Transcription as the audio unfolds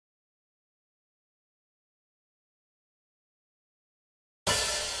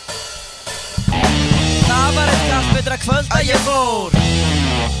vetra kvöld að ég fór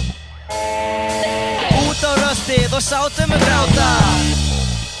út á röltið og sátum gráta.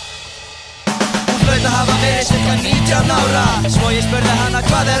 Hún hlaut að hafa verið cirka 19 ára. Svo ég spurði hana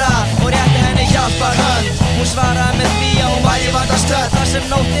hvað að og rétti henni hjálparhönd. Hún svaraði með því að hún væri vandastödd þar sem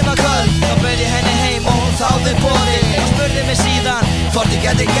nóttin var köld. Þá bauð ég henni heim og hún þáði boðið og spurði mig síðan hvort ég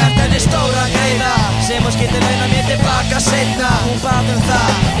gæti gert henni stóran greiða sem hún skyldi launa mér tilbaka seinna. Hún bað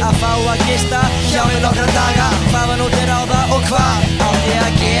það að fá að gista hjá mér nokkra daga. Hvað var nú til ráða og hvað átti ég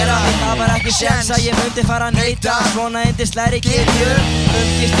að gera? Það var ekki séns að ég myndi fara að neita svona yndislegri kirkju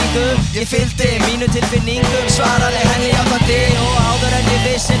gistingu. Ég fylgdi mínu tilfinningum, svaraði henni játandi og áður en ég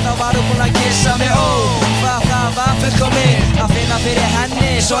vissi þá var hún búin að kissa mig. Hvað það var fullkomið að finna fyrir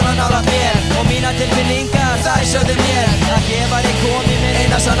henni svona nálægt mér og mínar tilfinningar þær sögðu mér að hér væri komið mér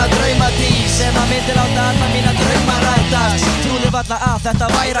eina sanna draumadís sem að myndi láta alla mína drauma rætast. Trúði varla að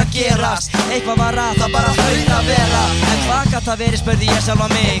þetta væri að gerast, eitthvað var að það bara hlaut að vera. En hvað gat það verið, spurði ég sjálfa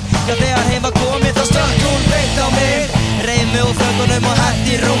mig. Já, þegar heim var komið þá stökk hún beint á mig, reif mig úr fötunum og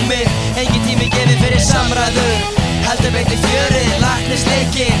henti í rúmið. Engin tími gefið fyrir samræður, heldur beint í fjörið,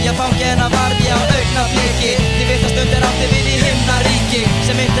 læknisleikin. Ég fangi hennar varði á augnabliki, því vita stundir átti við í himnaríki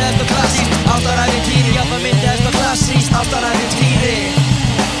sem myndaðist og klassískt ástarævintýri. Já, það myndaðist og klassískt ástarævintýri.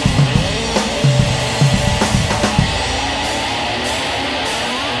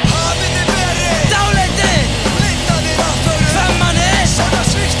 Hafið þið verið dáleittir, blindaðir afturur, femmanis, svona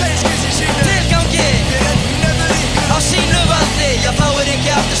sviksteinskissi sínu tilgangi, fyrir nefnur ykkur á sínu valdi. Já, þá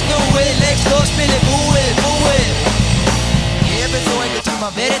ekki aftur snúið, leikst og spilið búið. Ég vil þó einhvern tíma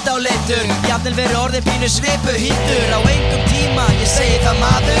verið dáleittur, jafnvel verið orðið pínu svipu hýttur á engum tíma. Ég segi það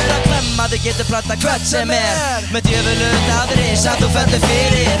maður að maður getur plata hvert sem með djöfulu daðri sem þú fellur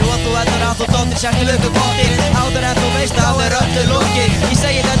fyrir og þú heldur að þú dóttir sérkilöku pottir áður en þú veist að það öllu lokið. Ég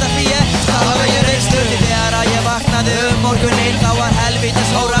segi þetta því ég hafa ég reynslu þegar að ég vaknaði morguninn þá var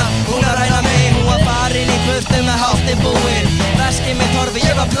helvítis hóra hún að ræna mig. Hún var farin í burtu með hálftinn búinn, veskið mitt horfi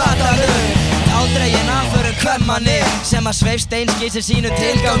ég var plataður. Áldregin afhverjum kvenmanni sem að sveifst einskísir sínu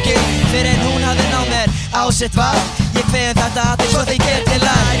tilgangi fyrir en hún hafði náð mér á sitt vald. Ég kveð þetta allir svo þið geti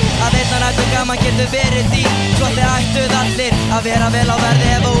lært að einna nættu gaman getur verið því svo þið ættuð allir að vera vel á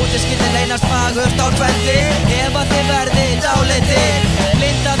verði ef að úti skyldi leynast fagurt Tálkvendið. Ef að þið verðið dáleittir,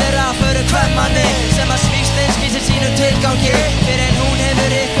 blindaðir afhverjum kvenmanni sem að svífst einskísir sínu tilgangi fyrir en hún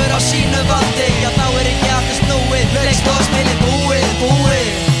hefur ykkur á sínu valdi. Já, þá ekki aftur snúið, leikst og spilið